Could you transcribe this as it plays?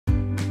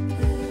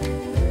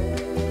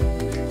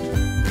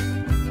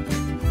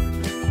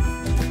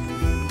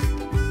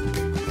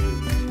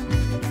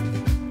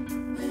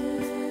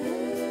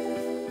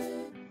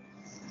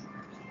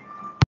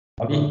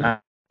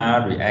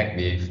plasma react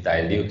with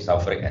dilute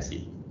sulfuric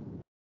acid.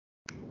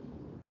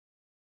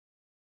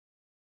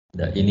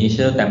 The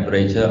initial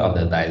temperature of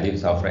the dilute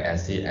sulfuric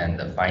acid and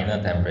the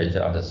final temperature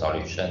of the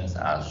solutions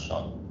are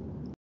shown.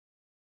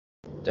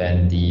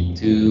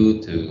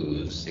 22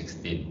 to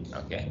 16,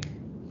 okay.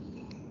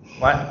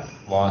 What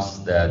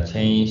was the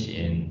change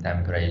in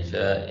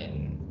temperature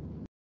in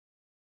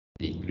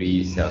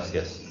degrees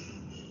Celsius?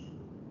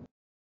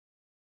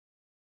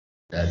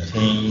 The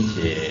change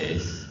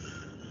is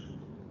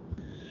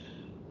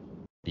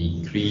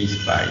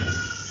decreased by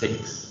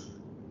 6.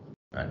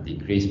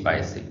 Decreased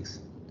by 6.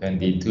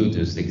 22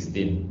 to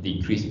 16,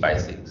 decreased by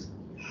 6.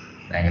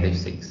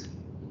 -6.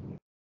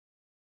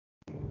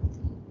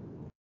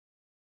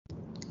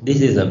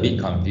 This is a bit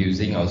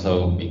confusing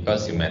also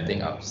because you may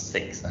think of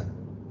 6.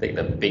 Take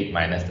the big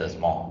minus the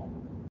small.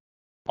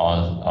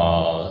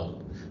 Or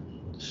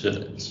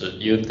should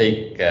you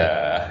take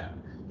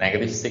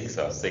 -6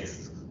 or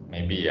 6?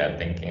 Maybe you are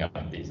thinking of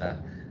this.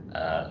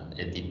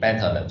 It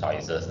depends on the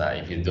choices.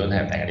 If you don't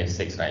have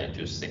 -6, right, you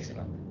choose 6.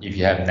 If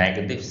you have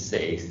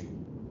 -6,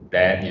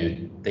 then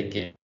you take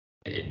it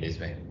in this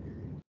way.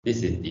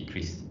 This is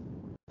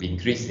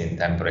decrease in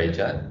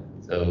temperature,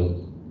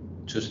 so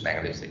choose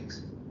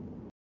 -6.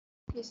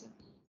 Yes, sir.